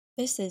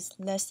This is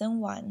lesson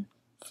 1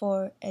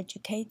 for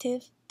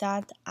educative.io.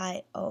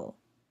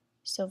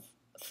 So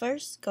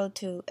first go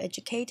to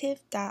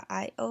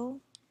educative.io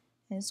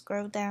and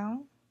scroll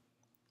down.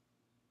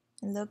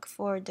 Look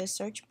for the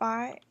search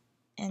bar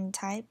and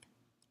type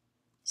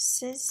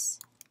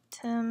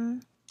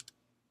system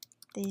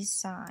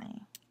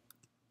design.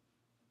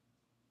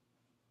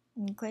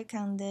 And click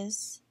on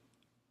this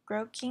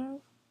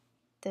Grokking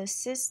the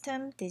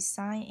system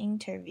design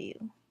interview.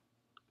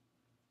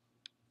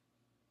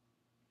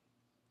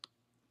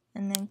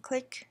 And then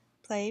click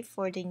play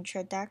for the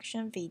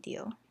introduction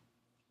video.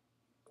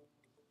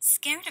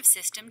 Scared of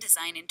system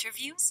design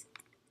interviews?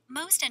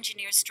 Most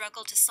engineers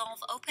struggle to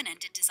solve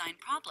open-ended design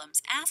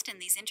problems asked in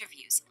these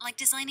interviews, like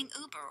designing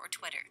Uber or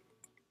Twitter.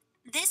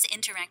 This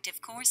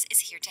interactive course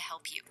is here to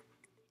help you.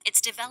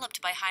 It's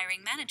developed by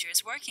hiring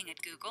managers working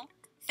at Google,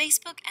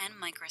 Facebook, and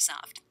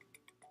Microsoft.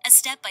 A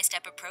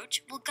step-by-step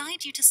approach will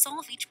guide you to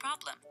solve each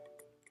problem.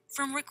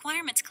 From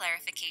requirements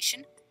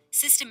clarification,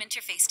 system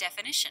interface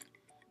definition,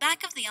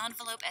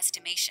 back-of-the-envelope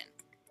estimation,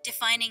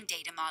 defining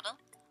data model,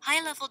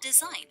 high-level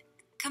design,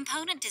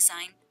 component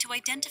design to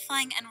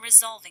identifying and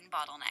resolving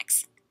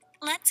bottlenecks.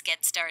 Let's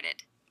get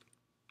started.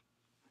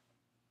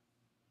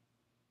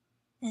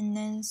 And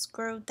then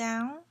scroll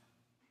down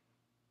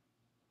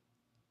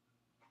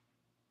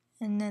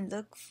and then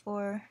look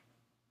for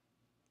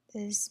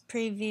this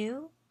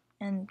preview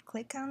and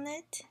click on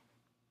it.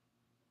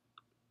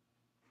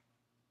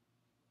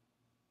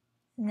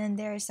 And then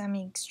there are some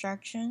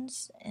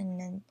instructions and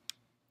then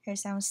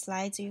there's some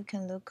slides you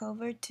can look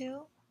over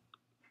to.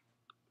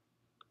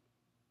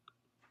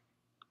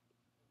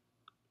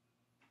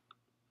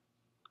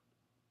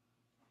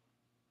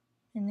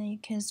 And then you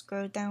can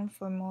scroll down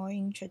for more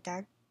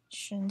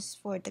introductions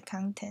for the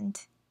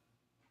content.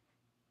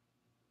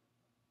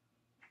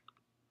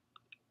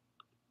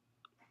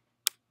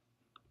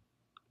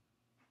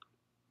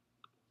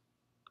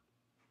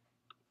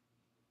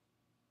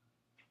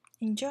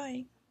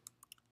 Enjoy!